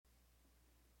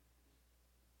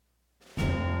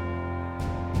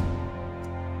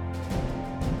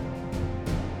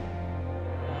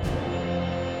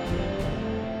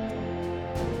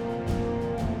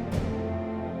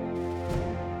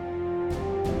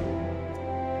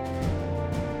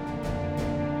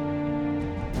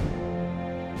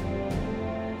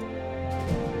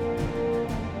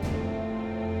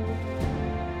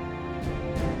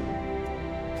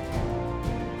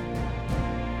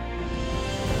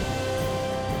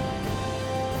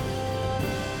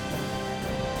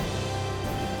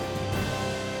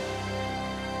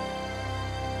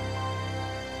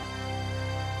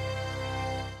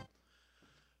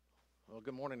Well,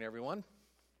 good morning, everyone.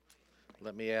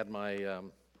 Let me add my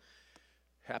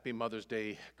happy Mother's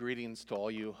Day greetings to all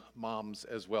you moms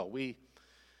as well. We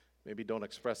maybe don't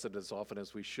express it as often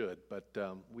as we should, but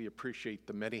we appreciate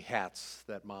the many hats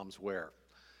that moms wear.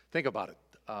 Think about it.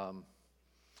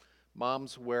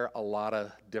 Moms wear a lot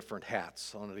of different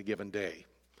hats on a given day.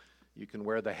 You can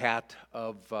wear the hat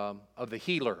of the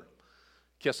healer,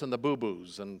 kissing the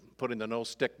boo-boos and putting the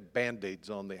no-stick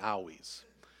Band-Aids on the owies.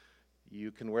 You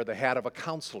can wear the hat of a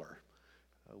counselor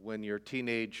when your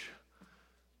teenage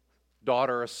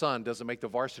daughter or son doesn't make the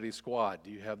varsity squad.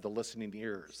 You have the listening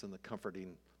ears and the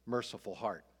comforting, merciful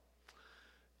heart.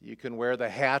 You can wear the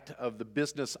hat of the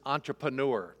business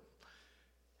entrepreneur,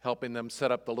 helping them set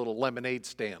up the little lemonade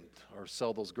stand or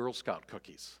sell those Girl Scout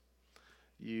cookies.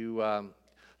 You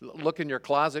look in your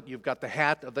closet, you've got the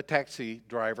hat of the taxi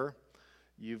driver.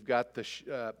 You've got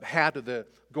the hat of the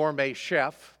gourmet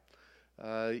chef.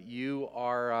 You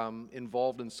are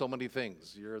involved in so many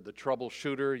things. You're the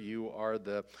troubleshooter. You are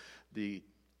the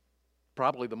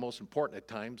probably the most important at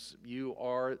times. You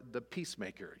are the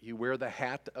peacemaker. You wear the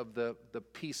hat of the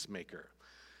peacemaker.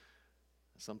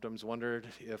 I sometimes wondered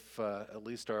if at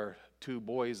least our two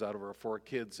boys out of our four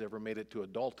kids ever made it to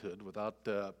adulthood without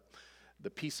the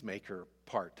peacemaker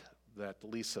part that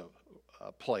Lisa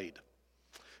played.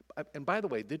 And by the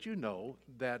way, did you know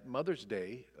that Mother's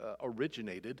Day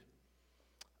originated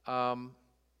out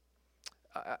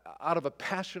of a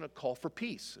passionate call for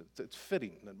peace? It's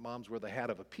fitting that moms wear the hat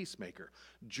of a peacemaker.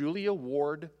 Julia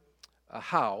Ward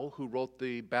Howe, who wrote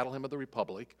the Battle Hymn of the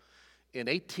Republic, in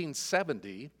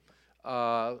 1870,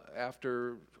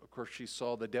 after, of course, she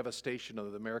saw the devastation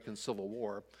of the American Civil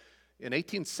War, in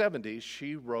 1870,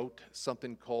 she wrote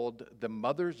something called the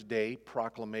Mother's Day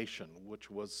Proclamation, which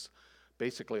was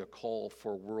basically a call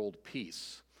for world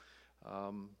peace.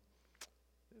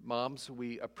 Moms,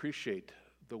 we appreciate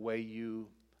the way you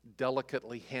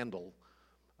delicately handle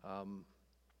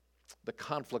the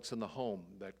conflicts in the home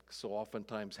that so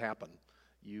oftentimes happen.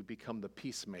 You become the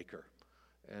peacemaker,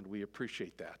 and we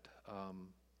appreciate that.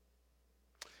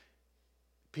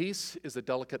 Peace is a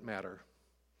delicate matter.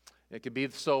 It can be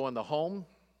so in the home,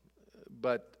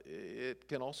 but it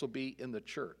can also be in the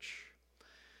church.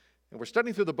 And we're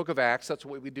studying through the book of Acts. That's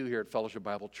what we do here at Fellowship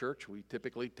Bible Church. We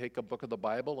typically take a book of the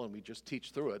Bible and we just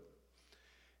teach through it.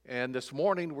 And this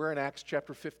morning we're in Acts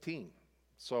chapter 15.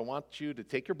 So I want you to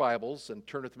take your Bibles and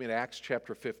turn with me to Acts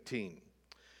chapter 15.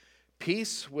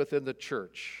 Peace within the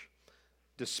church.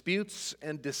 Disputes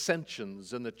and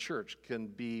dissensions in the church can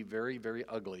be very, very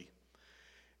ugly.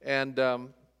 And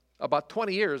about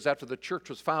 20 years after the church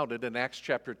was founded in Acts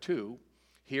chapter 2,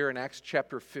 here in Acts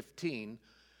chapter 15,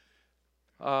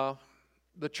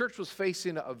 the church was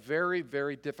facing a very,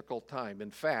 very difficult time.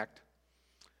 In fact,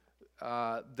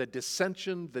 the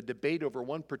dissension, the debate over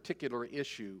one particular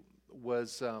issue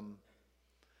was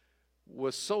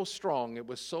so strong, it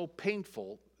was so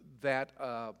painful that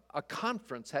a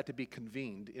conference had to be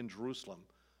convened in Jerusalem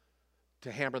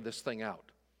to hammer this thing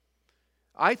out.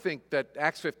 I think that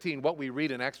Acts 15, what we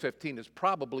read in Acts 15, is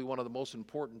probably one of the most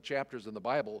important chapters in the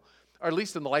Bible, or at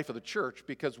least in the life of the church,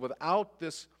 because without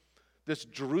this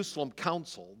Jerusalem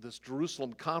council, this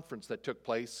Jerusalem conference that took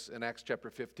place in Acts chapter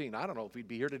 15, I don't know if we'd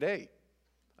be here today.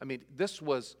 I mean, this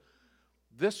was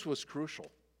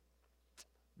crucial,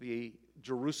 the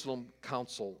Jerusalem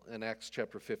council in Acts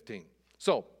chapter 15.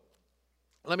 So,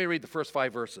 let me read the first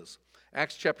 5 verses.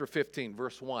 Acts chapter 15,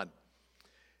 verse 1.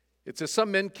 It says, some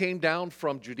men came down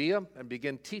from Judea and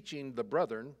began teaching the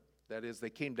brethren, that is, they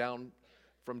came down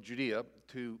from Judea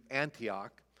to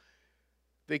Antioch.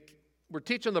 We're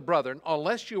teaching the brethren,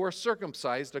 unless you are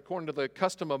circumcised according to the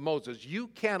custom of Moses, you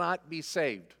cannot be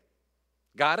saved.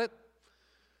 Got it?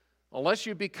 Unless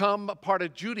you become a part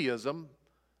of Judaism,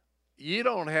 you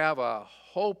don't have a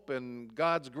hope in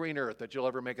God's green earth that you'll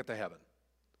ever make it to heaven.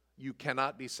 You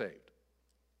cannot be saved.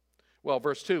 Well,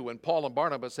 verse 2, when Paul and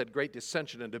Barnabas had great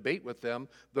dissension and debate with them,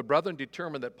 the brethren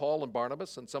determined that Paul and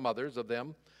Barnabas and some others of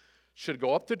them should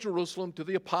go up to Jerusalem to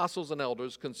the apostles and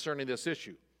elders concerning this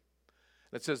issue.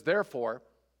 It says, therefore,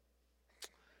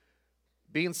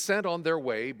 being sent on their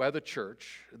way by the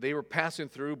church, they were passing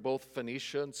through both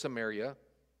Phoenicia and Samaria,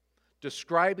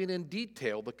 describing in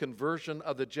detail the conversion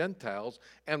of the Gentiles,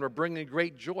 and were bringing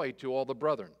great joy to all the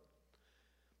brethren.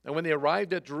 And when they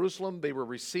arrived at Jerusalem, they were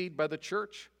received by the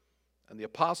church and the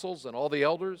apostles and all the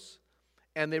elders,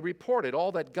 and they reported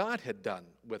all that God had done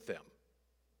with them.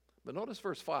 But notice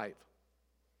verse 5.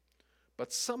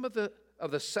 But some of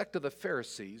the sect of the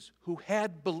Pharisees who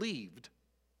had believed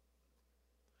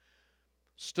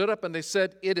stood up and they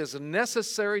said, it is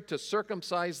necessary to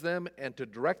circumcise them and to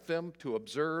direct them to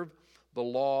observe the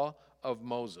law of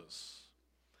Moses.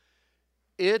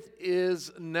 It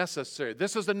is necessary.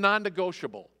 This is a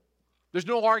non-negotiable. There's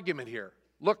no argument here.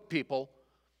 Look, people,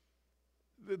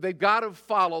 they've got to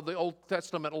follow the Old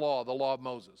Testament law, the law of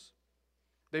Moses.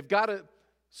 They've got to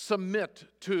submit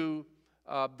to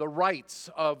the rites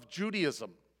of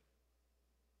Judaism.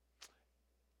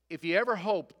 If you ever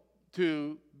hope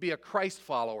to be a Christ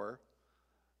follower,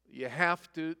 you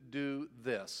have to do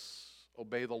this: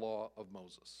 obey the law of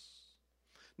Moses.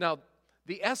 Now,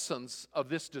 the essence of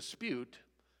this dispute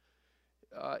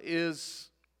is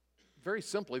very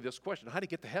simply this question: how do you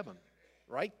get to heaven?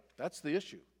 Right? That's the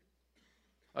issue.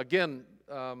 Again,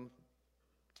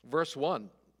 verse 1,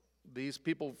 these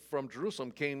people from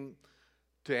Jerusalem came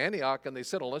to Antioch and they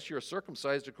said, unless you're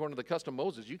circumcised according to the custom of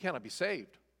Moses, you cannot be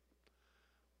saved.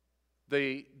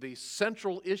 The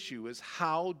central issue is,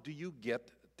 how do you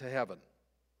get to heaven?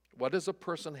 What does a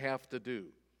person have to do?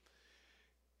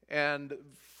 And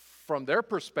from their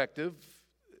perspective,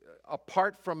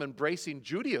 apart from embracing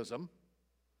Judaism,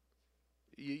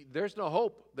 there's no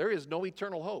hope. There is no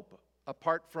eternal hope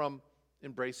apart from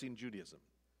embracing Judaism.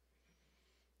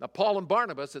 Now, Paul and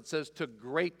Barnabas, it says, took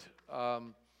great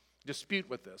dispute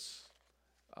with this.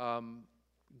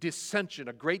 Dissension,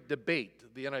 a great debate.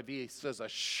 The NIV says a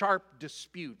sharp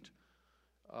dispute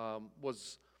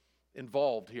was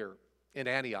involved here in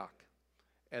Antioch.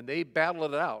 And they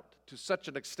battled it out to such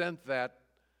an extent that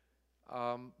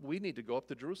we need to go up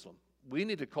to Jerusalem. We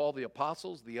need to call the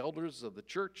apostles, the elders of the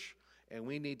church, and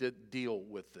we need to deal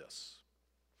with this.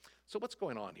 So what's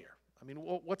going on here? I mean,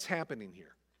 what's happening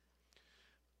here?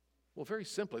 Well, very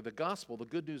simply, the gospel, the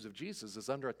good news of Jesus, is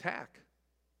under attack.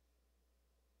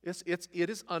 It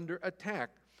is under attack.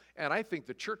 And I think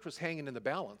the church was hanging in the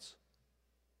balance.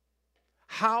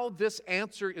 How this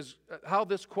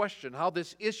question, how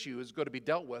this issue is going to be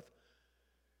dealt with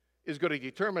is going to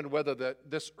determine whether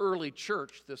this early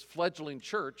church, this fledgling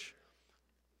church,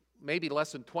 maybe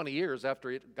less than 20 years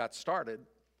after it got started,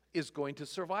 is going to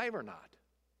survive or not.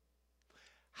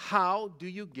 How do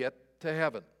you get to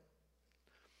heaven?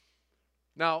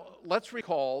 Now, let's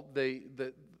recall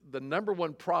the number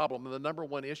one problem and the number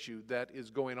one issue that is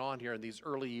going on here in these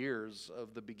early years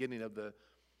of the beginning of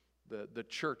the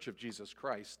church of Jesus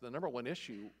Christ. The number one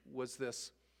issue was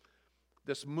this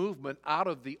movement out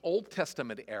of the Old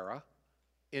Testament era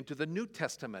into the New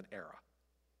Testament era.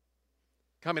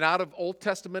 Coming out of Old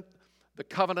Testament, the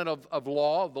covenant of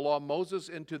law, the law of Moses,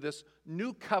 into this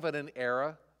new covenant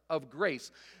era of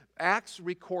grace. Acts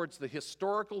records the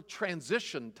historical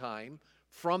transition time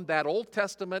from that Old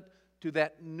Testament to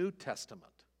that New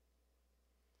Testament.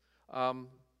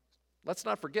 Let's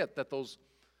not forget that those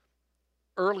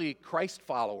early Christ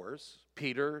followers,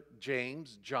 Peter,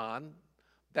 James, John,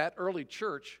 that early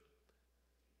church,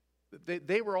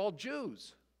 they were all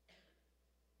Jews.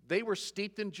 They were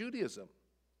steeped in Judaism.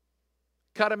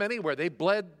 Cut them anywhere. They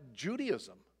bled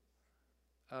Judaism.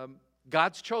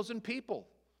 God's chosen people,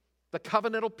 the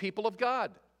covenantal people of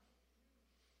God.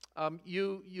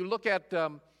 You look at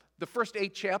the first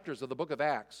 8 chapters of the book of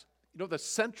Acts. You know, the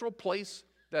central place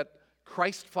that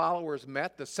Christ followers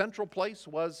met, the central place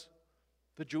was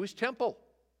the Jewish temple.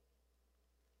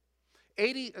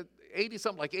 80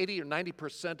 or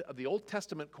 90% of the Old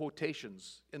Testament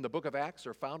quotations in the book of Acts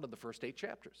are found in the first 8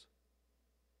 chapters.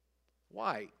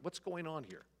 Why? What's going on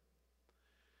here?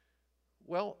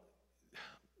 Well,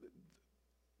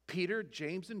 Peter,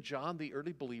 James, and John, the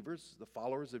early believers, the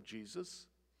followers of Jesus,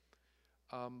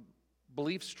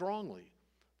 believed strongly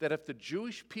that if the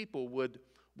Jewish people would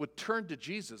turn to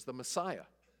Jesus, the Messiah,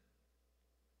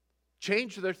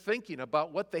 change their thinking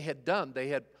about what they had done. They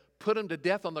had put him to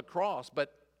death on the cross,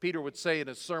 but Peter would say in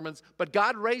his sermons, but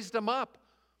God raised him up.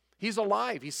 He's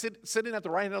alive. He's sitting at the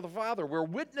right hand of the Father. We're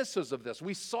witnesses of this.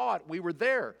 We saw it. We were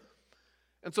there.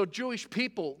 And so Jewish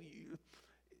people,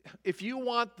 if you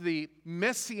want the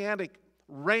messianic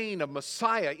reign of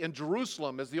Messiah in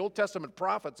Jerusalem, as the Old Testament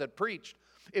prophets had preached,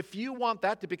 if you want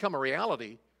that to become a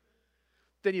reality,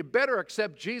 then you better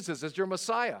accept Jesus as your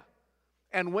Messiah.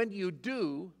 And when you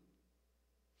do,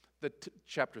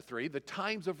 chapter 3, the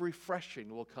times of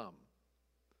refreshing will come.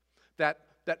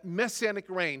 That messianic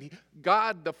reign,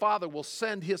 God the Father will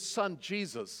send his Son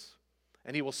Jesus,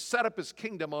 and he will set up his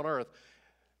kingdom on earth.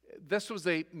 This was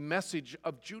a message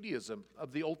of Judaism,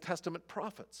 of the Old Testament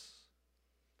prophets.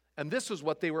 And this is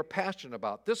what they were passionate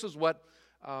about. This is what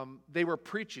they were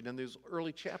preaching in these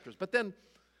early chapters. But then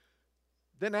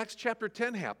Acts chapter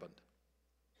 10 happened.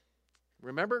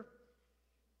 Remember?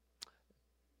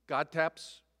 God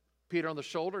taps Peter on the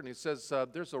shoulder and he says,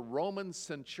 there's a Roman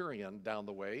centurion down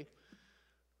the way.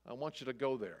 I want you to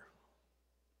go there.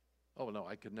 Oh, no,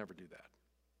 I could never do that.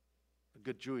 A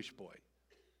good Jewish boy,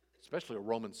 especially a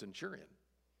Roman centurion.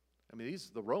 I mean,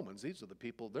 the Romans, these are the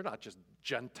people, they're not just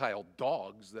Gentile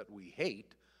dogs that we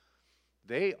hate.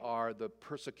 They are the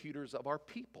persecutors of our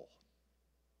people.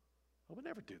 I would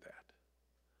never do that.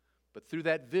 But through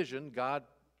that vision, God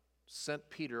sent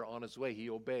Peter on his way. He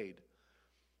obeyed.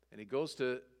 And he goes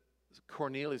to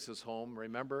Cornelius' home.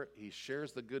 Remember, he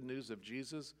shares the good news of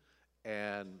Jesus.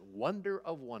 And wonder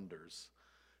of wonders,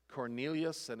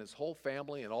 Cornelius and his whole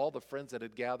family and all the friends that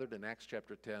had gathered in Acts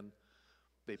chapter 10,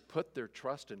 they put their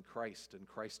trust in Christ and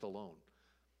Christ alone.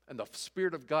 And the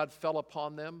Spirit of God fell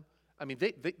upon them. I mean,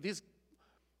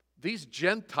 these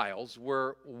Gentiles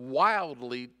were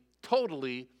wildly,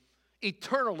 totally,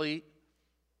 eternally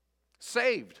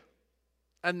saved.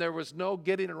 And there was no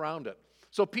getting around it.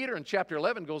 So Peter in chapter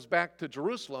 11 goes back to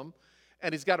Jerusalem,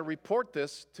 and he's got to report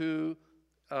this to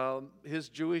his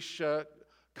Jewish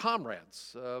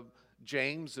comrades,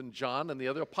 James and John and the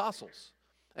other apostles.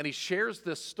 And he shares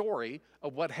this story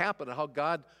of what happened and how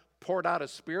God poured out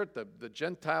his Spirit. The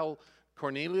Gentile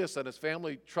Cornelius and his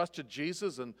family trusted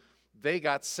Jesus, and they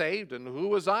got saved. And who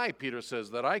was I, Peter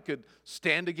says, that I could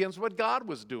stand against what God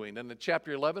was doing? And in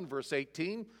chapter 11, verse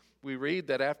 18, we read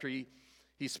that after he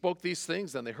spoke these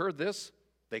things and they heard this,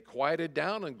 they quieted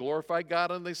down and glorified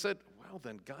God. And they said, well,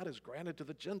 then God has granted to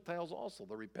the Gentiles also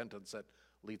the repentance that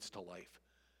leads to life.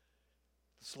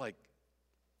 It's like,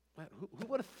 man, who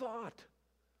would have thought?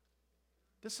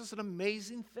 This is an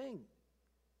amazing thing.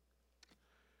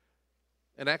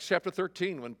 In Acts chapter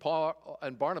 13, when Paul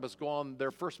and Barnabas go on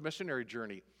their first missionary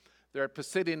journey, they're at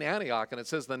Pisidian Antioch, and it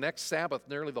says the next Sabbath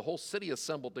nearly the whole city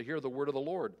assembled to hear the word of the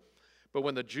Lord. But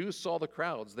when the Jews saw the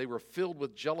crowds, they were filled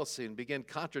with jealousy and began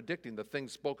contradicting the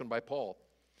things spoken by Paul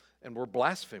and were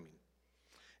blaspheming.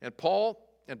 And Paul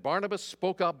and Barnabas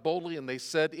spoke out boldly, and they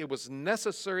said, it was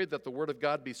necessary that the word of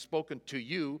God be spoken to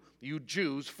you, you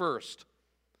Jews, first.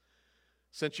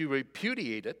 Since you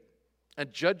repudiate it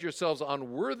and judge yourselves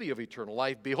unworthy of eternal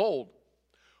life, behold,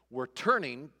 we're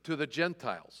turning to the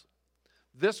Gentiles.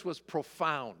 This was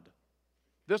profound.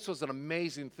 This was an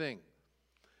amazing thing.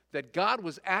 That God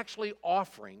was actually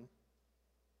offering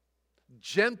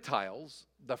Gentiles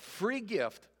the free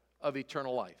gift of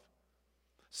eternal life.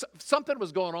 Something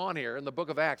was going on here in the book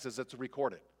of Acts as it's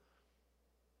recorded.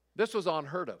 This was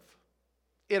unheard of.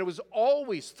 It was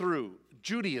always through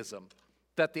Judaism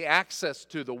that the access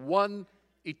to the one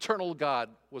eternal God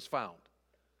was found.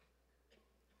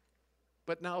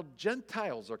 But now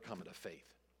Gentiles are coming to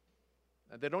faith.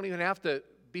 And they don't even have to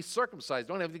be circumcised,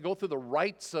 don't have to go through the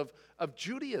rites of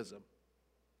Judaism.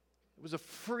 It was a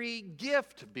free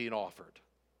gift being offered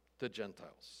to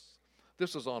Gentiles.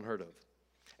 This was unheard of.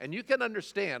 And you can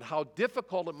understand how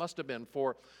difficult it must have been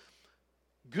for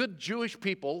good Jewish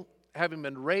people, having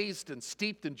been raised and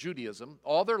steeped in Judaism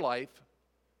all their life.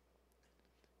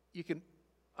 You can,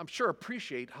 I'm sure,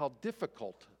 appreciate how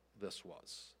difficult this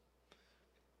was.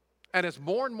 And as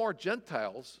more and more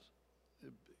Gentiles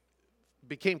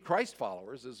became Christ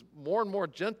followers, as more and more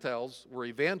Gentiles were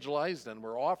evangelized and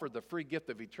were offered the free gift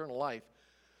of eternal life,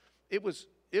 it was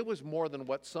more than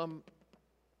what some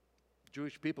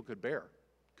Jewish people could bear,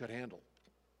 could handle.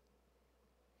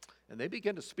 And they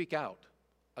began to speak out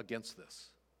against this.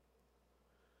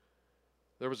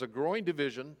 There was a growing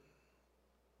division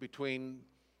between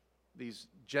these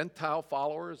Gentile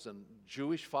followers and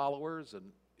Jewish followers, and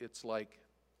it's like,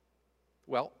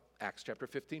 well, Acts chapter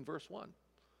 15, verse 1.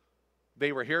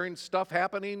 They were hearing stuff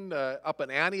happening up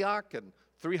in Antioch and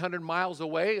 300 miles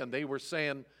away, and they were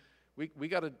saying, we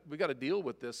got to deal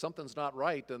with this. Something's not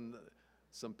right. And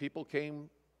some people came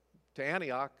to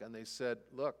Antioch, and they said,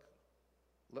 look,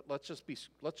 let's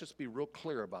just be real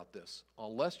clear about this.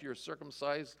 Unless you're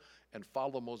circumcised and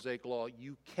follow the Mosaic law,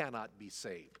 you cannot be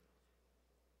saved.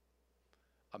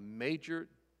 A major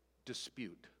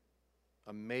dispute,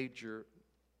 a major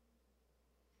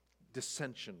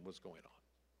dissension was going on.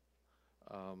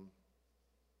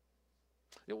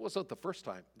 It wasn't the first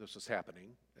time this was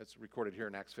happening. It's recorded here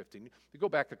in Acts 15. You go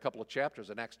back a couple of chapters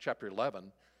in Acts chapter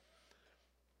 11.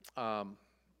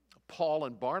 Paul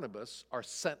and Barnabas are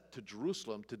sent to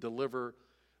Jerusalem to deliver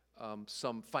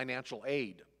some financial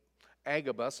aid.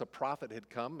 Agabus, a prophet, had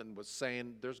come and was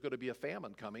saying there's going to be a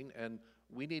famine coming, and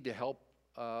we need to help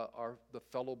the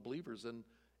fellow believers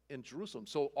in Jerusalem.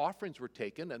 So offerings were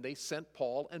taken, and they sent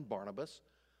Paul and Barnabas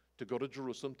to go to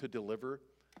Jerusalem to deliver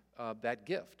that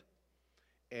gift.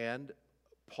 And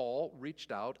Paul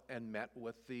reached out and met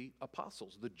with the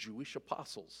apostles, the Jewish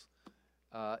apostles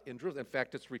in Jerusalem. In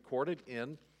fact, it's recorded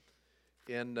in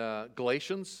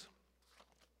Galatians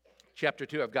chapter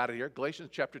 2. I've got it here. Galatians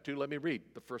chapter 2. Let me read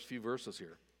the first few verses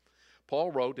here.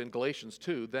 Paul wrote in Galatians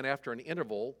 2, then after an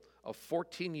interval of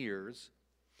 14 years,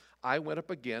 I went up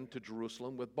again to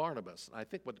Jerusalem with Barnabas. And I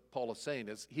think what Paul is saying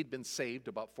is he'd been saved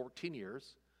about 14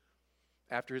 years.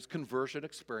 After his conversion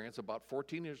experience, about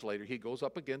 14 years later, he goes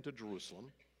up again to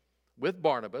Jerusalem with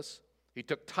Barnabas. He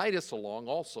took Titus along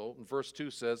also. And verse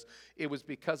 2 says, it was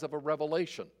because of a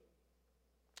revelation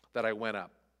that I went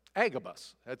up.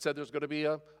 Agabus had said there's going to be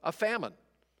a famine,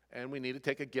 and we need to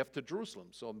take a gift to Jerusalem.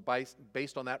 So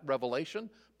based on that revelation,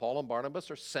 Paul and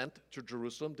Barnabas are sent to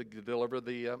Jerusalem to deliver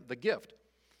the gift.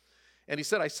 And he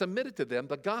said, I submitted to them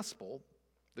the gospel,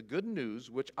 the good news,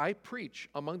 which I preach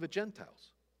among the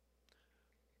Gentiles.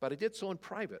 But I did so in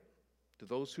private to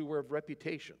those who were of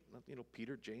reputation.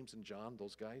 Peter, James, and John,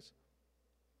 those guys.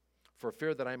 For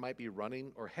fear that I might be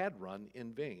running or had run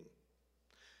in vain.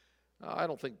 I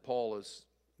don't think Paul is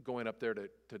going up there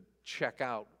to check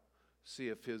out, see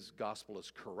if his gospel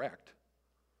is correct.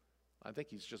 I think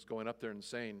he's just going up there and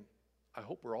saying, I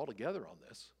hope we're all together on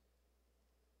this.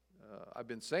 I've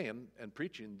been saying and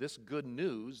preaching this good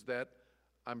news that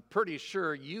I'm pretty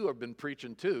sure you have been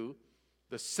preaching too.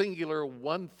 The singular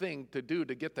one thing to do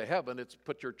to get to heaven, it's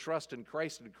put your trust in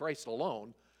Christ and Christ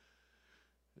alone.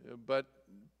 But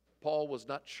Paul was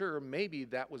not sure maybe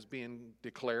that was being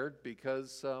declared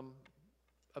because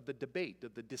of the debate,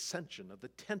 of the dissension, of the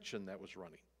tension that was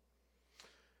running.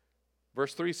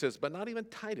 Verse 3 says, but not even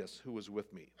Titus, who was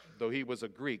with me, though he was a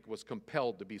Greek, was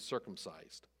compelled to be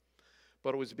circumcised.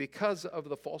 But it was because of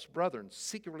the false brethren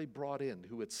secretly brought in,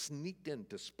 who had sneaked in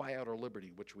to spy out our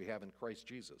liberty, which we have in Christ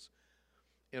Jesus,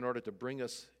 in order to bring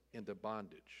us into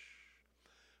bondage.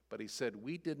 But he said,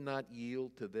 we did not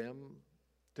yield to them,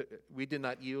 we did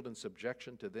not yield in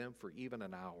subjection to them for even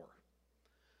an hour,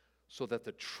 so that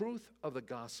the truth of the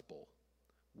gospel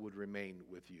would remain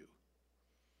with you.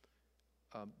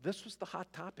 This was the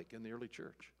hot topic in the early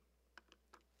church.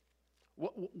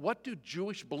 What do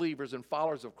Jewish believers and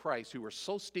followers of Christ who are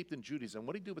so steeped in Judaism,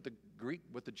 what do you do with the Greek,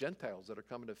 with the Gentiles that are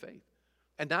coming to faith?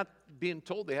 And not being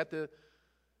told they had to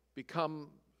become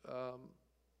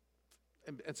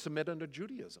and submit under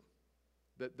Judaism,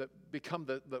 that become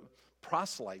the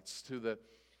proselytes to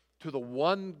the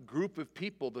one group of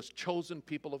people, this chosen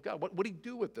people of God. What do you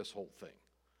do with this whole thing?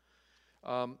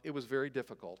 It was very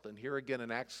difficult. And here again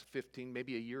in Acts 15,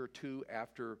 maybe a year or two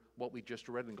after what we just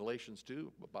read in Galatians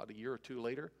 2, about a year or two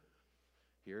later,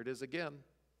 here it is again.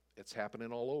 It's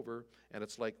happening all over. And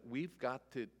it's like we've got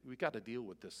to deal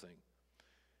with this thing.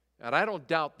 And I don't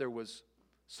doubt there was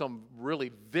some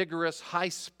really vigorous,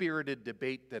 high-spirited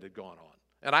debate that had gone on.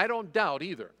 And I don't doubt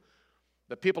either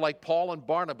that people like Paul and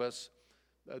Barnabas,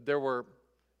 there were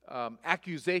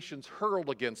accusations hurled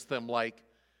against them like,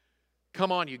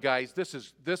 come on, you guys, this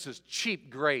is cheap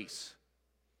grace.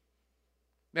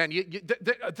 Man,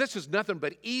 this is nothing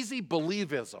but easy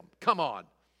believism. Come on.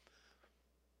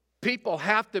 People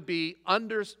have to be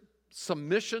under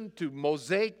submission to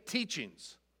Mosaic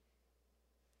teachings.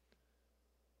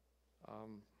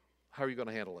 How are you going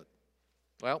to handle it?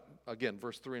 Well, again,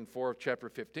 verse 3 and 4 of chapter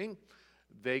 15,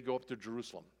 they go up to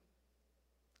Jerusalem.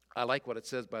 I like what it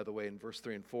says, by the way, in verse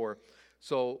 3 and 4.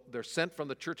 So they're sent from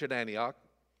the church at Antioch.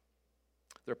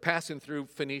 They're passing through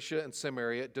Phoenicia and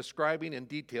Samaria, describing in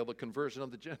detail the conversion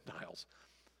of the Gentiles.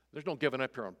 There's no giving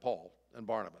up here on Paul and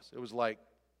Barnabas. It was like,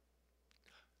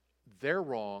 they're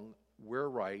wrong, we're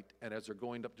right, and as they're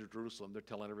going up to Jerusalem, they're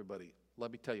telling everybody,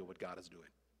 let me tell you what God is doing.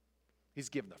 He's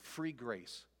given the free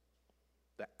grace.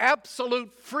 The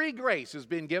absolute free grace is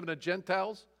being given to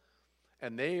Gentiles,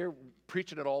 and they are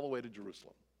preaching it all the way to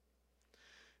Jerusalem.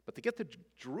 But to get to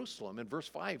Jerusalem, in verse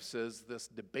 5 says this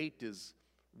debate is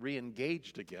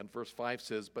re-engaged again. Verse 5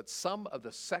 says, but some of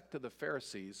the sect of the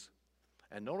Pharisees,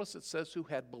 and notice it says who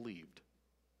had believed.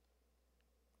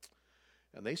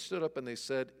 And they stood up and they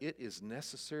said, it is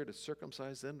necessary to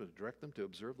circumcise them, to direct them to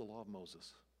observe the law of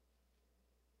Moses.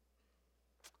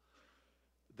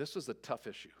 This was a tough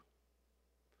issue.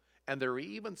 And there were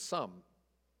even some,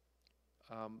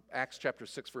 Acts chapter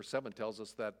 6 verse 7 tells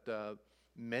us that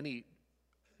many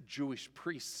Jewish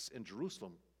priests in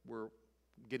Jerusalem were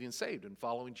getting saved and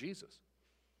following Jesus.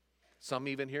 Some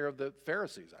even hear of the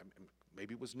Pharisees.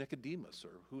 Maybe it was Nicodemus,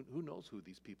 or who knows who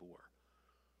these people were.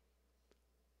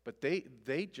 But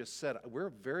they just said, we're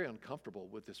very uncomfortable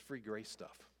with this free grace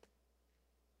stuff.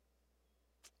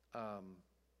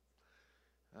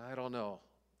 I don't know.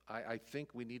 I think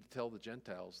we need to tell the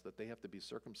Gentiles that they have to be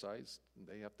circumcised, and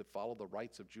they have to follow the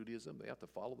rites of Judaism, they have to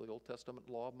follow the Old Testament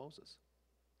law of Moses.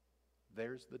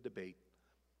 There's the debate.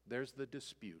 There's the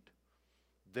dispute.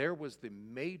 There was the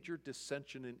major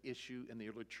dissension and issue in the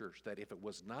early church that if it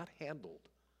was not handled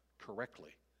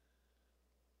correctly,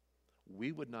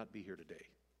 we would not be here today.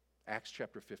 Acts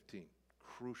chapter 15,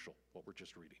 crucial, what we're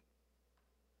just reading.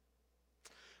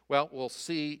 Well, we'll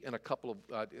see in a couple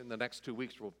of, in the next 2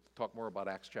 weeks, we'll talk more about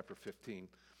Acts chapter 15.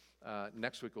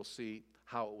 Next week, we'll see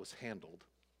how it was handled.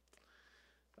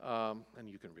 And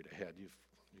you can read ahead,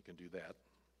 you can do that.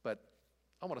 But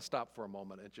I want to stop for a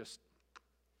moment and just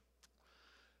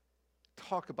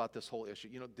talk about this whole issue.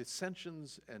 You know,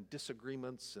 dissensions and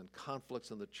disagreements and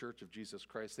conflicts in the Church of Jesus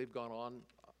Christ, they've gone on,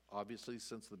 obviously,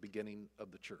 since the beginning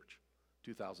of the church,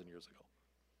 2,000 years ago.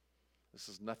 This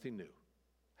is nothing new.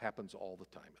 Happens all the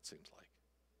time, it seems like.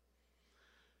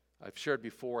 I've shared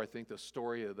before, I think, the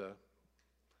story of the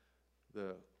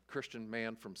Christian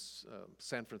man from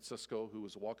San Francisco who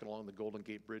was walking along the Golden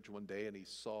Gate Bridge one day, and he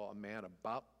saw a man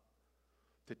about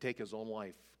to take his own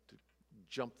life, to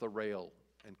jump the rail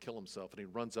and kill himself, and he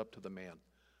runs up to the man.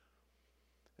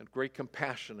 And great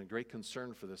compassion and great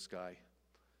concern for this guy.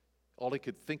 All he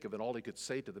could think of and all he could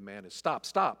say to the man is, "Stop,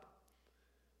 stop.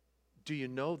 Do you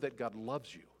know that God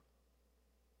loves you?"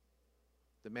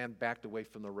 The man backed away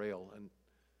from the rail and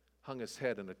hung his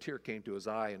head, and a tear came to his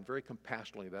eye, and very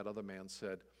compassionately that other man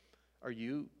said, Are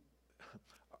you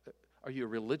a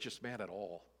religious man at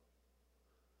all?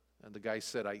 And the guy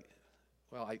said, I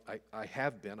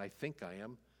have been. I think I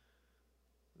am.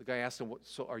 The guy asked him,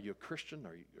 so are you a Christian?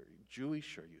 Are you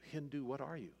Jewish? Are you Hindu? What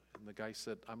are you? And the guy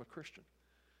said, I'm a Christian.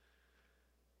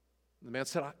 And the man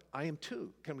said, I am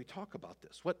too. Can we talk about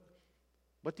this? What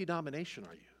denomination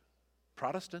are you?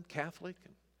 Protestant, Catholic?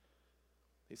 And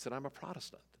he said, I'm a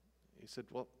Protestant. He said,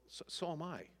 well, so am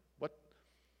I.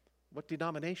 What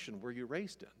denomination were you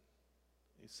raised in?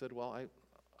 He said, well,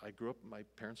 I grew up, my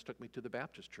parents took me to the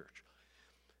Baptist church.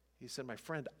 He said, my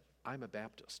friend, I'm a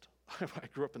Baptist. I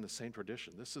grew up in the same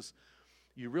tradition.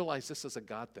 You realize this is a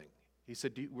God thing. He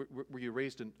said, were you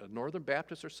raised in a Northern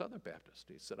Baptist or Southern Baptist?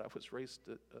 He said, I was raised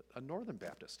a Northern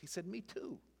Baptist. He said, me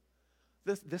too.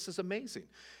 This is amazing.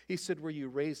 He said, were you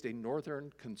raised a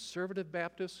Northern Conservative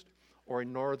Baptist or a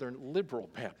Northern Liberal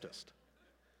Baptist?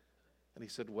 And he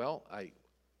said, well, I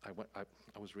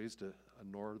was raised a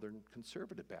Northern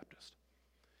Conservative Baptist.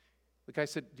 The guy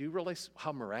said, do you realize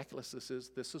how miraculous this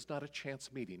is? This is not a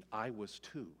chance meeting. I was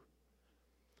too.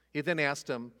 He then asked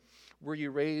him, were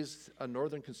you raised a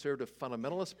Northern Conservative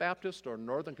Fundamentalist Baptist or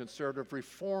Northern Conservative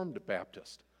Reformed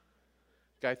Baptist?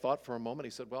 The guy thought for a moment.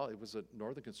 He said, well, it was a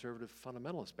Northern Conservative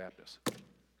Fundamentalist Baptist.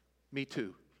 Me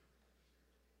too.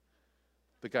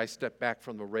 The guy stepped back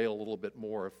from the rail a little bit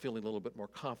more, feeling a little bit more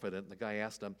confident. And the guy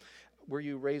asked him, were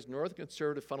you raised Northern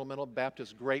Conservative Fundamental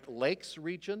Baptist Great Lakes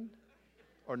region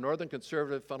or Northern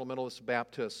Conservative Fundamentalist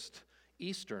Baptist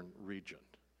Eastern region?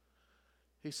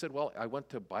 He said, well, I went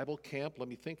to Bible camp. Let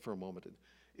me think for a moment.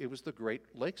 It was the Great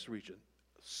Lakes region.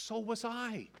 So was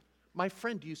I. My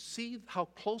friend, do you see how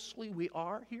closely we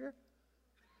are here?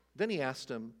 Then he asked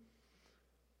him,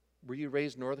 were you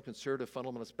raised Northern Conservative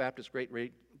Fundamentalist Baptist Great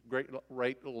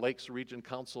Lakes Region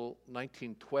Council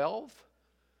 1912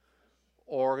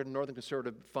 or Northern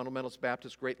Conservative Fundamentalist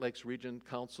Baptist Great Lakes Region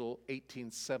Council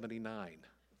 1879?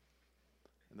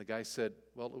 And the guy said,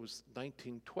 well, it was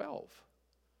 1912.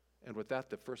 And with that,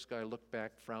 the first guy looked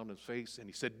back, frowned his face, and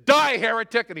he said, die,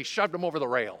 heretic, and he shoved him over the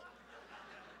rail.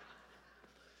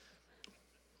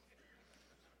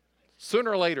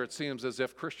 Sooner or later, it seems as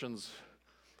if Christians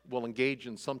will engage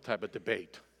in some type of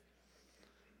debate.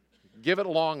 Give it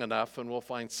long enough, and we'll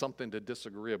find something to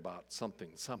disagree about, something,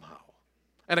 somehow.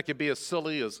 And it can be as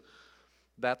silly as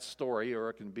that story, or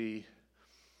it can be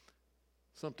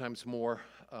sometimes more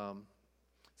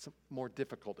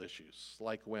difficult issues,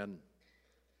 like when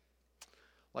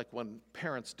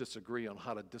parents disagree on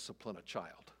how to discipline a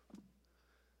child,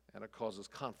 and it causes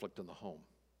conflict in the home.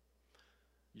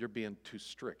 You're being too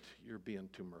strict. You're being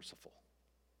too merciful.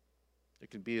 It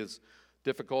can be as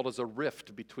difficult as a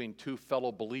rift between two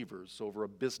fellow believers over a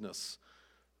business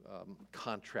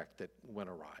contract that went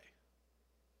awry.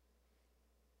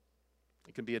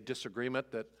 It can be a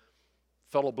disagreement that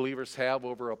fellow believers have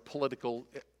over a political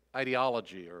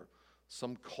ideology or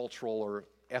some cultural or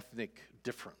ethnic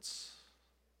difference.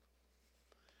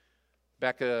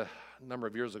 Back a number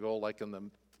of years ago, like in the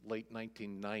late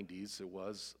 1990s,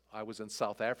 I was in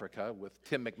South Africa with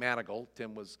Tim McManigal.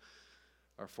 Tim was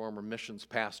our former missions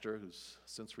pastor who's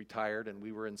since retired, and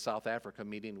we were in South Africa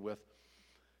meeting with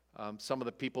some of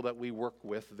the people that we work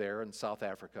with there in South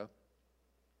Africa.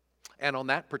 And on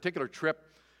that particular trip,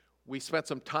 we spent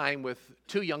some time with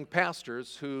two young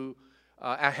pastors who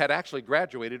had actually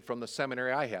graduated from the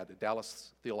seminary I had, the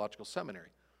Dallas Theological Seminary.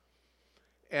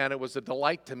 And it was a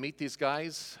delight to meet these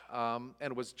guys, and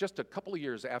it was just a couple of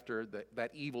years after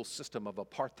that evil system of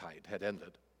apartheid had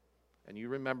ended. And you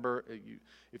remember,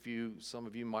 some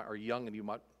of you are young and you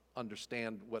might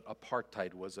understand what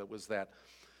apartheid was. It was that,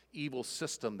 evil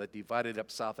system that divided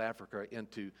up South Africa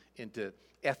into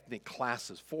ethnic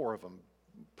classes, 4 of them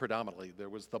predominantly. There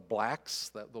was the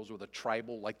blacks, those were the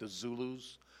tribal, like the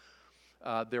Zulus.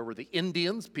 There were the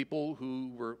Indians, people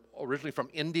who were originally from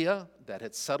India that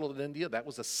had settled in India. That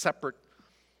was a separate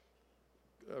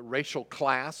racial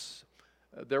class.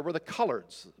 There were the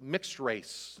coloreds, mixed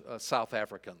race South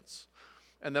Africans.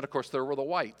 And then, of course, there were the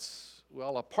whites.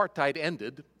 Well, apartheid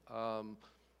ended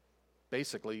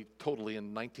basically totally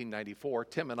in 1994.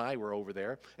 Tim and I were over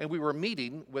there, and we were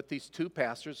meeting with these 2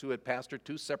 pastors who had pastored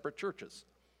 2 separate churches.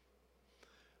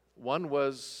 One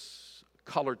was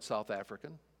colored South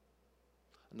African.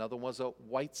 Another was a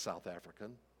white South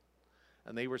African.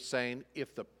 And they were saying,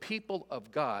 if the people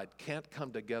of God can't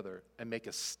come together and make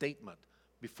a statement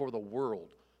before the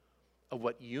world of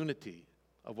what unity,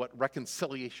 of what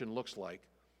reconciliation looks like,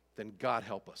 then God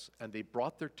help us. And they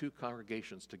brought their 2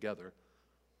 congregations together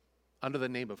under the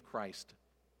name of Christ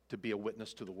to be a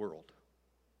witness to the world.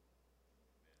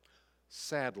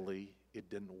 Sadly, it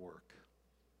didn't work.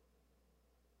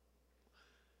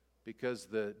 Because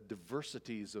the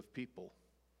diversities of people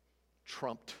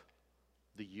trumped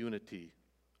the unity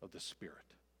of the Spirit.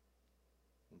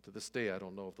 And to this day, I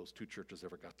don't know if those 2 churches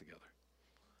ever got together.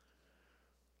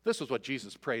 This was what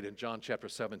Jesus prayed in John chapter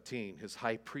 17, his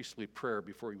high priestly prayer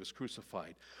before he was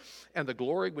crucified. And the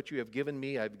glory which you have given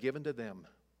me, I have given to them,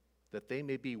 that they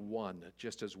may be one,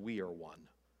 just as we are one.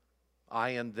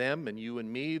 I and them, and you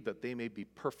and me, that they may be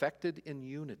perfected in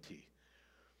unity,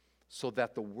 so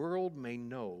that the world may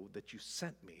know that you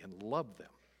sent me and loved them,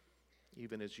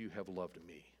 even as you have loved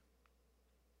me.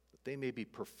 That they may be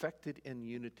perfected in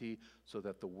unity, so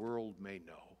that the world may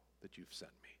know that you've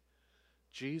sent me.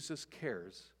 Jesus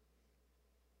cares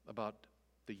about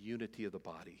the unity of the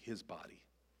body, his body.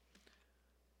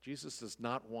 Jesus does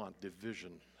not want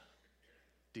division,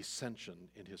 dissension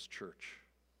in his church.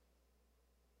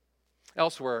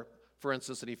 Elsewhere, for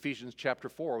instance, in Ephesians chapter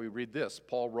 4, we read this.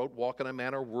 Paul wrote, walk in a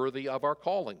manner worthy of our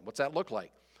calling. What's that look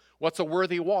like? What's a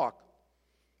worthy walk?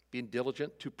 Being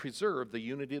diligent to preserve the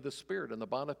unity of the Spirit and the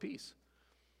bond of peace.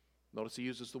 Notice he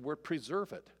uses the word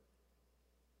preserve it.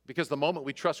 Because the moment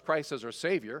we trust Christ as our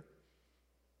Savior,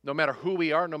 no matter who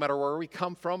we are, no matter where we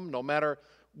come from, no matter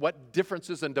what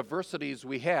differences and diversities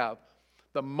we have,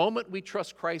 the moment we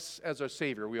trust Christ as our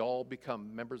Savior, we all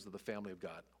become members of the family of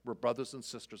God. We're brothers and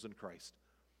sisters in Christ.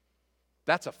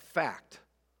 That's a fact.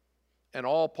 And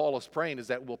all Paul is praying is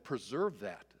that we'll preserve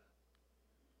that.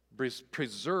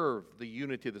 Preserve the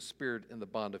unity of the Spirit in the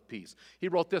bond of peace. He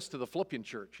wrote this to the Philippian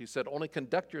church. He said, only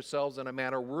conduct yourselves in a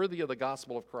manner worthy of the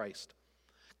gospel of Christ,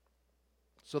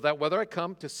 so that whether I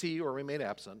come to see you or remain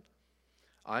absent,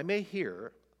 I may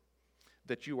hear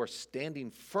that you are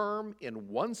standing firm in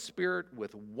one spirit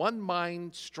with one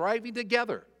mind, striving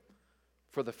together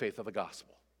for the faith of the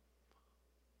gospel.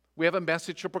 We have a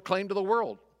message to proclaim to the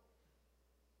world.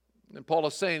 And Paul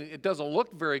is saying it doesn't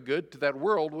look very good to that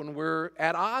world when we're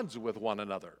at odds with one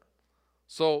another.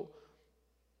 So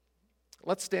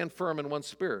let's stand firm in one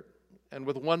spirit and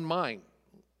with one mind.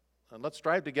 And let's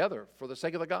strive together for the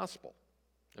sake of the gospel.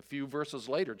 Just a few verses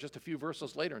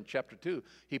later in chapter 2,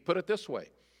 he put it this way.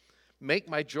 Make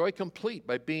my joy complete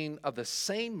by being of the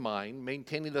same mind,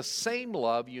 maintaining the same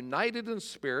love, united in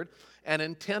spirit, and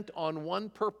intent on one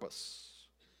purpose.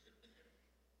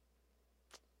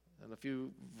 And a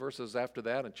few verses after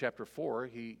that, in chapter 4,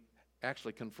 he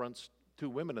actually confronts 2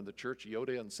 women in the church,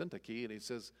 Judea and Syntyche, and he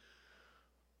says,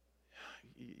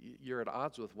 you're at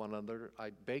odds with one another.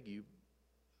 I beg you,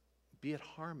 be at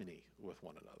harmony with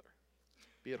one another.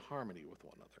 Be at harmony with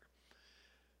one another.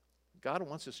 God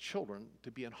wants his children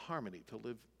to be in harmony, to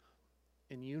live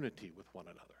in unity with one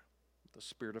another, the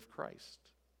Spirit of Christ.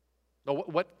 Now,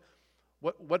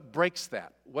 what breaks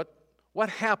that? What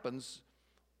happens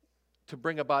to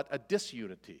bring about a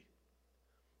disunity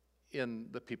in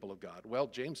the people of God? Well,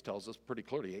 James tells us pretty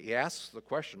clearly. He asks the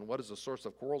question, what is the source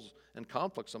of quarrels and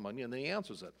conflicts among you? And then he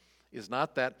answers it. Is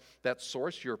not that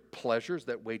source your pleasures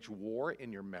that wage war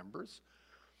in your members?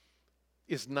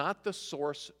 Is not the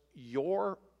source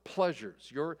your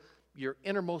pleasures, your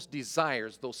innermost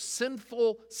desires, those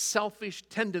sinful, selfish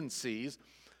tendencies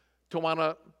to want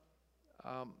to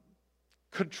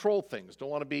control things, to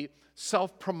want to be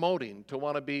self-promoting, to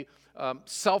want to be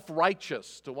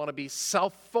self-righteous, to want to be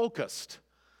self-focused?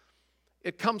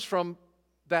 It comes from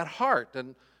that heart.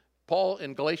 And Paul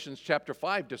in Galatians chapter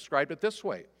 5 described it this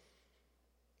way.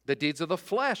 The deeds of the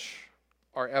flesh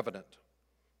are evident,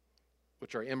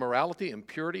 which are immorality,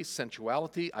 impurity,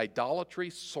 sensuality,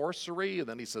 idolatry, sorcery, and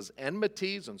then he says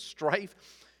enmities and strife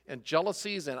and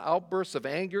jealousies and outbursts of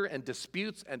anger and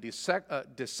disputes and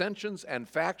dissensions and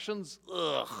factions.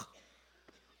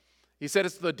 He said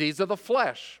it's the deeds of the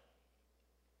flesh.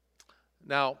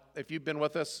 Now, if you've been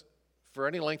with us for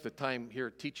any length of time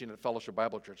here teaching at Fellowship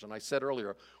Bible Church, and I said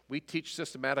earlier, we teach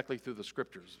systematically through the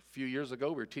Scriptures. A few years ago,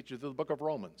 we were teaching through the book of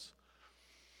Romans.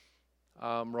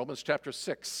 Romans chapter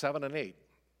 6, 7, and 8.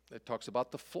 It talks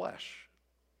about the flesh.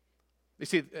 You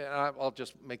see, I'll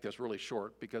just make this really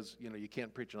short because, you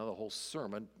can't preach another whole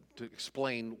sermon to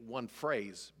explain one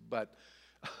phrase. But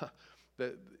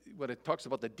when it talks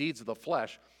about the deeds of the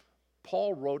flesh,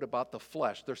 Paul wrote about the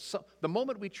flesh. The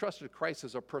moment we trusted Christ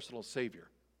as our personal Savior,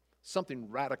 something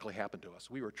radically happened to us.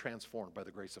 We were transformed by the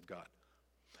grace of God.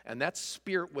 And that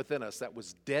spirit within us that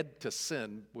was dead to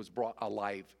sin was brought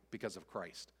alive because of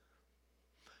Christ.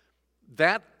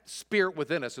 That spirit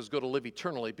within us is going to live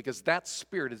eternally because that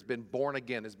spirit has been born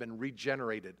again, has been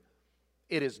regenerated.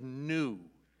 It is new.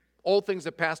 Old things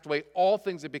have passed away, all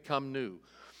things have become new.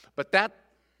 But that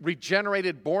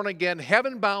regenerated, born again,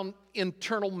 heaven-bound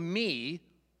internal me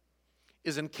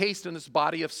is encased in this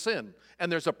body of sin.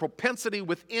 And there's a propensity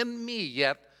within me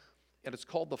yet, and it's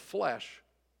called the flesh,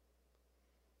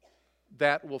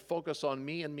 that will focus on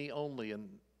me and me only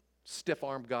and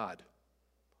stiff-arm God.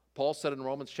 Paul said in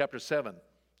Romans chapter 7,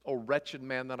 "O wretched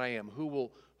man that I am, who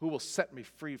will set me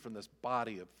free from this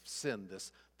body of sin,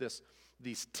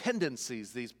 these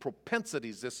tendencies, these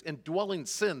propensities, this indwelling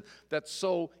sin that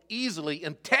so easily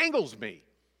entangles me?"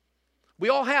 We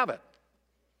all have it.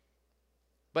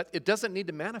 But it doesn't need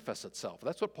to manifest itself.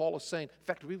 That's what Paul is saying. In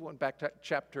fact, we went back to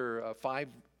chapter 5,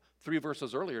 3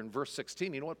 verses earlier in verse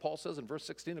 16. You know what Paul says in verse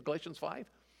 16 of Galatians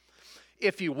 5?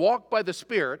 "If you walk by the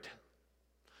Spirit,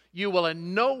 you will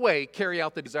in no way carry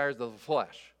out the desires of the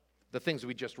flesh," the things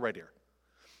we just read here.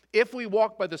 If we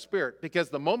walk by the Spirit, because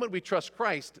the moment we trust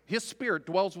Christ, His Spirit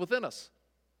dwells within us.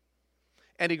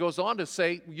 And he goes on to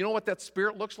say, you know what that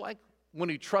Spirit looks like when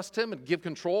we trust Him and give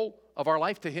control of our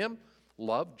life to Him?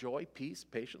 Love, joy, peace,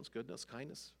 patience, goodness,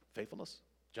 kindness, faithfulness,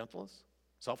 gentleness,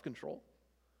 self-control.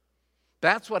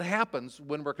 That's what happens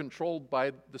when we're controlled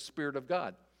by the Spirit of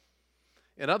God.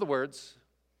 In other words,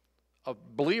 a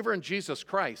believer in Jesus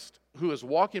Christ who is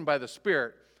walking by the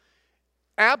Spirit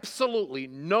absolutely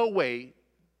no way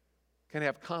can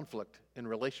have conflict in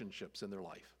relationships in their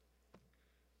life.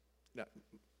 Now,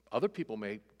 other people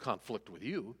may conflict with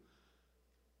you.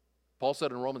 Paul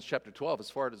said in Romans chapter 12, as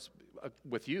far as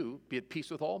with you, be at peace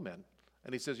with all men.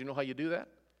 And he says, you know how you do that?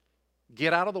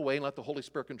 Get out of the way and let the Holy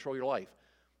Spirit control your life.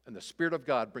 And the Spirit of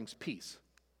God brings peace.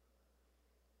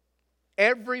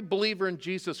 Every believer in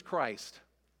Jesus Christ,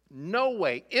 no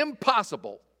way,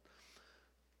 impossible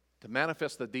to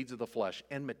manifest the deeds of the flesh,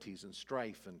 enmities and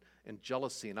strife and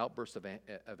jealousy and outbursts of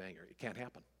anger. It can't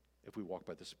happen if we walk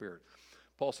by the Spirit.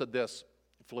 Paul said this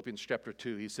in Philippians chapter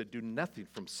 2. He said, "Do nothing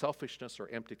from selfishness or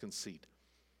empty conceit,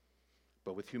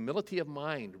 but with humility of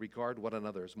mind regard one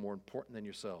another as more important than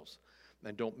yourselves.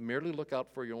 And don't merely look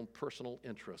out for your own personal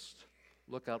interest.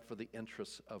 Look out for the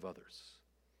interests of others."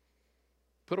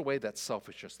 Put away that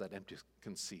selfishness, that empty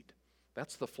conceit.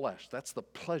 That's the flesh. That's the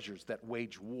pleasures that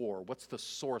wage war. What's the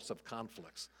source of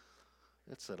conflicts?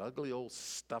 It's that ugly old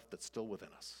stuff that's still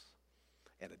within us.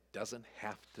 And it doesn't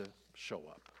have to show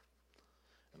up.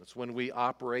 And it's when we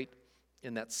operate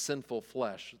in that sinful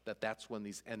flesh that's when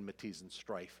these enmities and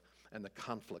strife and the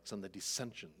conflicts and the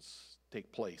dissensions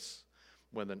take place.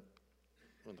 In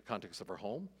the context of our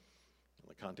home, in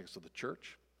the context of the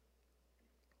church,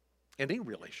 any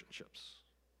relationships.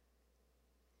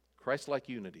 Christ-like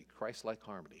unity, Christ-like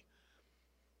harmony.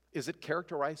 Is it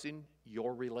characterizing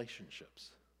your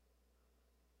relationships?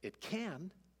 It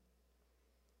can.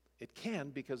 It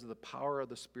can because of the power of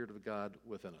the Spirit of God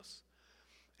within us.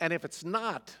 And if it's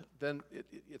not, then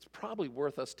it's probably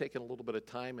worth us taking a little bit of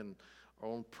time in our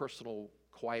own personal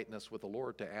quietness with the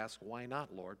Lord to ask, why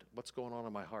not, Lord? What's going on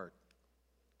in my heart?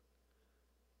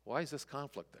 Why is this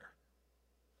conflict there?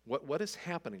 What is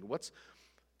happening?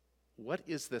 What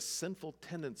is this sinful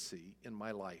tendency in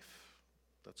my life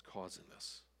that's causing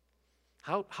this?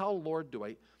 How, Lord, do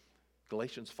I,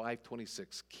 Galatians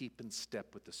 5:26, keep in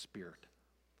step with the Spirit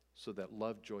so that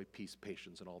love, joy, peace,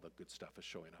 patience, and all the good stuff is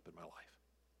showing up in my life?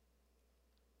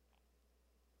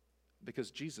 Because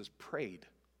Jesus prayed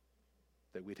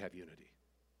that we'd have unity.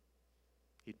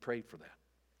 He prayed for that.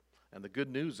 And the good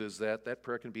news is that that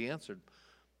prayer can be answered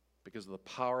because of the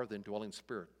power of the indwelling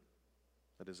Spirit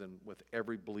that is in with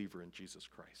every believer in Jesus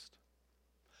Christ.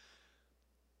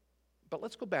 But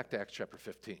let's go back to Acts chapter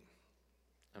 15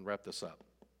 and wrap this up.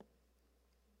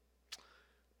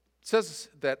 It says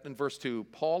that in verse 2,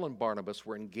 Paul and Barnabas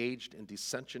were engaged in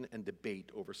dissension and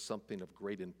debate over something of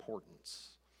great importance.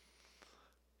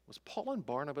 Was Paul and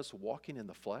Barnabas walking in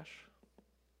the flesh?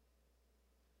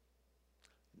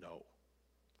 No.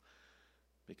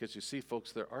 Because you see,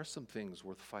 folks, there are some things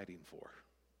worth fighting for,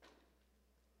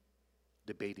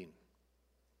 debating,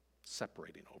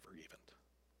 separating over even.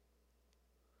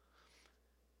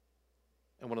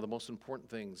 And one of the most important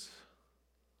things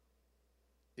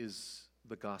is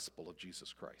the gospel of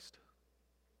Jesus Christ.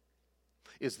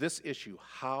 Is this issue: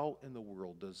 how in the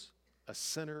world does a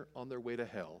sinner on their way to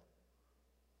hell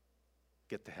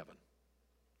get to heaven?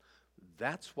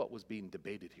 That's what was being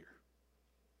debated here.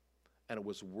 And it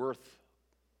was worth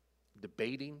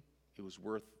debating. It was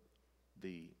worth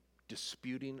the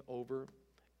disputing over.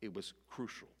 It was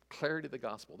crucial. Clarity of the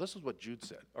gospel. This is what Jude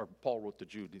said, or Paul wrote to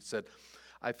Jude. He said,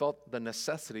 I felt the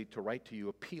necessity to write to you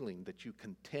appealing that you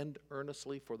contend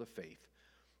earnestly for the faith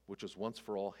which was once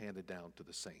for all handed down to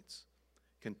the saints.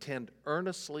 Contend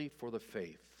earnestly for the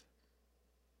faith.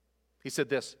 He said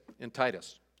this in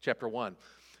Titus chapter 1.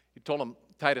 He told him,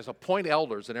 Titus, appoint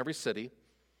elders in every city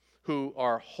who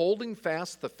are holding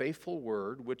fast the faithful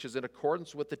word which is in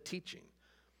accordance with the teaching,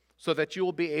 so that you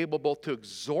will be able both to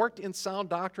exhort in sound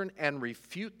doctrine and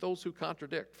refute those who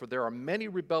contradict. For there are many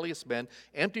rebellious men,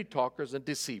 empty talkers, and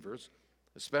deceivers,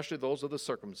 especially those of the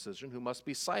circumcision, who must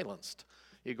be silenced.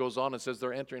 He goes on and says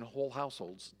they're entering whole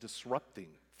households, disrupting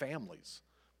families,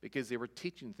 because they were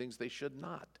teaching things they should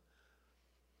not.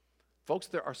 Folks,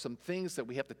 there are some things that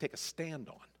we have to take a stand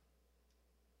on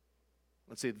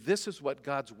and say, this is what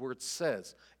God's word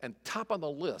says. And top on the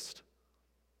list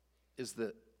is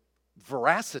the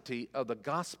veracity of the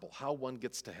gospel, how one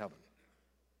gets to heaven.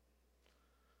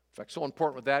 In fact, so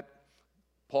important with that,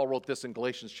 Paul wrote this in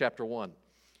Galatians chapter 1.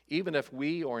 Even if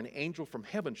we or an angel from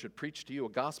heaven should preach to you a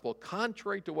gospel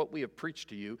contrary to what we have preached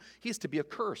to you, he's to be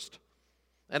accursed.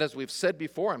 And as we've said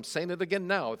before, I'm saying it again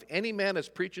now, if any man is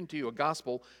preaching to you a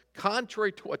gospel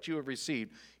contrary to what you have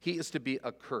received, he is to be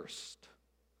accursed.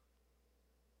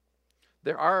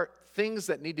 There are things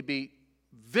that need to be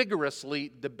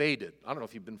vigorously debated. I don't know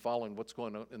if you've been following what's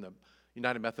going on in the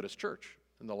United Methodist Church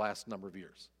in the last number of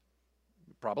years.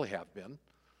 You probably have been.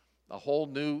 A whole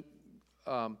new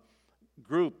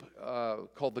group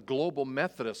called the Global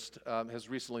Methodist has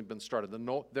recently been started.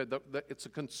 It's a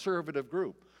conservative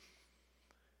group.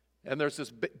 And there's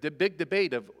this big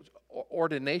debate of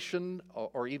ordination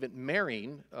or even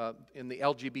marrying in the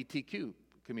LGBTQ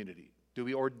community. Do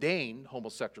we ordain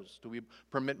homosexuals? Do we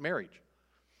permit marriage?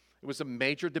 It was a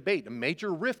major debate, a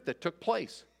major rift that took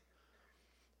place.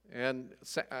 And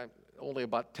only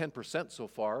about 10% so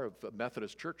far of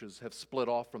Methodist churches have split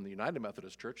off from the United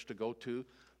Methodist Church to go to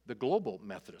the Global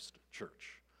Methodist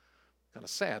Church. Kind of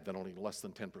sad that only less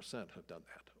than 10% have done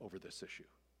that over this issue.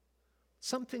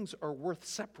 Some things are worth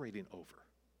separating over.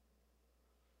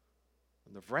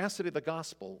 And the veracity of the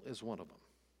gospel is one of them.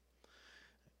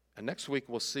 And next week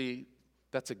we'll see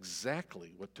that's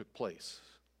exactly what took place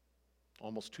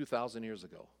almost 2,000 years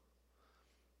ago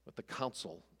with the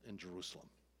council in Jerusalem.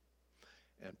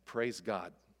 And praise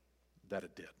God that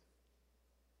it did.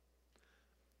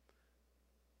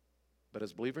 But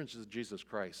as believers in Jesus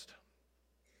Christ,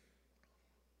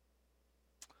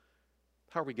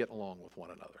 how are we getting along with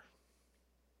one another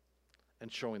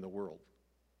and showing the world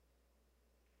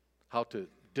how to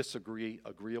disagree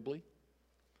agreeably,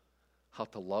 how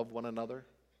to love one another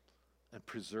and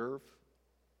preserve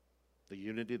the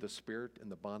unity of the Spirit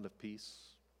and the bond of peace?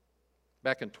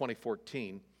 Back in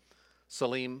 2014,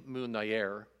 Salim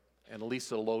Munayer and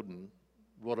Lisa Loden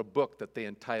wrote a book that they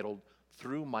entitled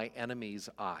Through My Enemy's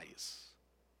Eyes.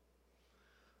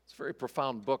 It's a very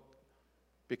profound book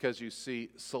because you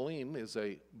see Salim is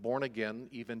a born-again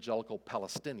evangelical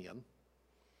Palestinian,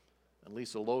 and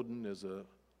Lisa Loden is a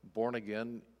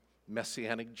born-again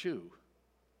Messianic Jew.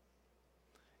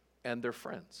 And they're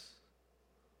friends.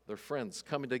 They're friends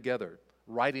coming together,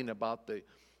 writing about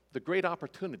the great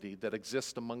opportunity that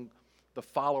exists among the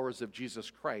followers of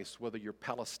Jesus Christ, whether you're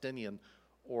Palestinian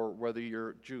or whether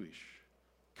you're Jewish,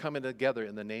 coming together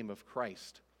in the name of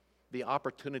Christ. The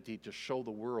opportunity to show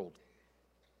the world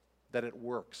that it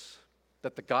works,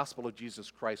 that the gospel of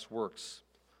Jesus Christ works.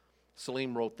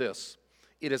 Salim wrote this: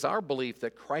 it is our belief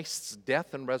that Christ's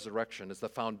death and resurrection is the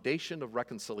foundation of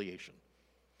reconciliation,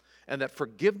 and that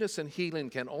forgiveness and healing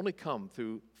can only come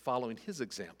through following his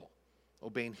example,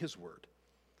 obeying his word.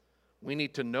 We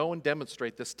need to know and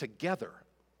demonstrate this together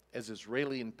as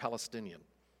Israeli and Palestinian,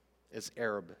 as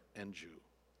Arab and Jew.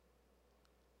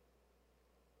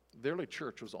 The early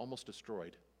church was almost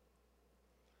destroyed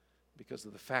because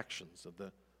of the factions, of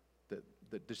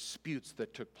the disputes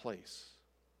that took place.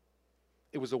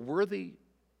 It was a worthy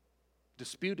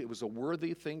dispute. It was a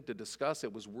worthy thing to discuss.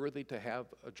 It was worthy to have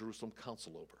a Jerusalem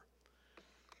council over.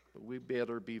 But we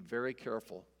better be very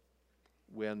careful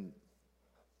when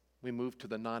we move to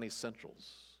the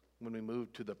non-essentials when we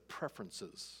move to the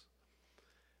preferences,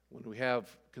 when we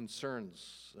have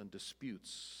concerns and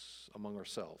disputes among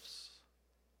ourselves.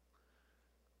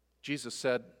 Jesus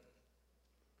said,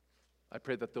 I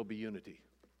pray that there'll be unity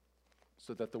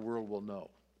so that the world will know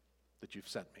that you've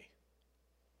sent me.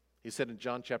 He said in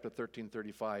John chapter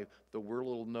 13:35, the world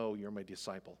will know you're my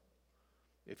disciple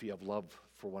if you have love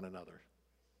for one another.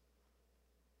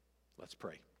 Let's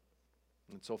pray.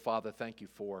 And so, Father, thank you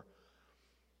for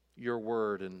your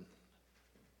word and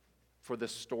for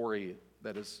this story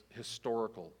that is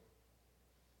historical,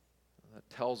 that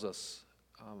tells us,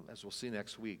 as we'll see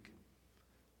next week,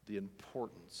 the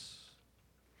importance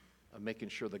of making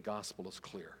sure the gospel is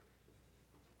clear.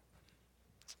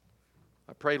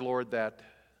 I pray, Lord, that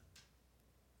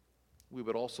we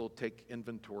would also take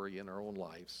inventory in our own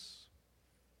lives.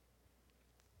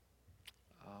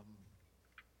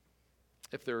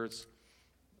 If there's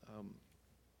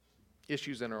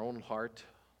issues in our own heart,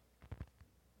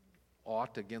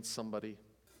 aught against somebody,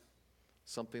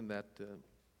 something that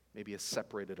maybe has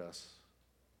separated us,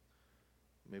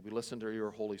 may we listen to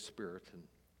your Holy Spirit and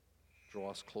draw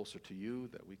us closer to you,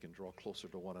 that we can draw closer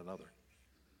to one another.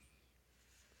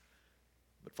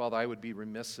 But Father, I would be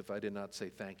remiss if I did not say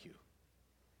thank you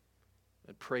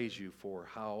and praise you for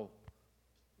how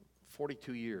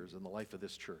 42 years in the life of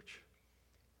this church,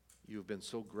 you have been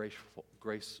so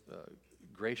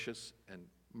gracious and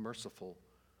merciful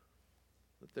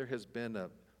that there has been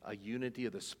a unity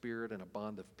of the Spirit and a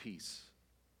bond of peace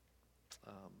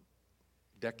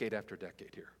decade after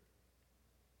decade here.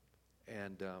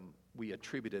 And we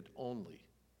attribute it only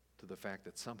to the fact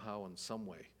that somehow, in some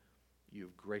way,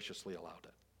 you've graciously allowed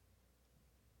it.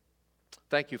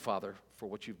 Thank you, Father, for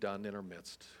what you've done in our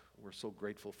midst. We're so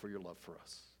grateful for your love for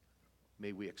us.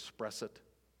 May we express it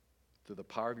through the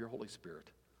power of your Holy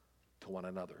Spirit to one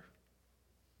another,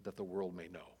 that the world may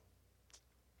know.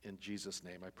 In Jesus'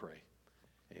 name I pray.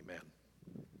 Amen.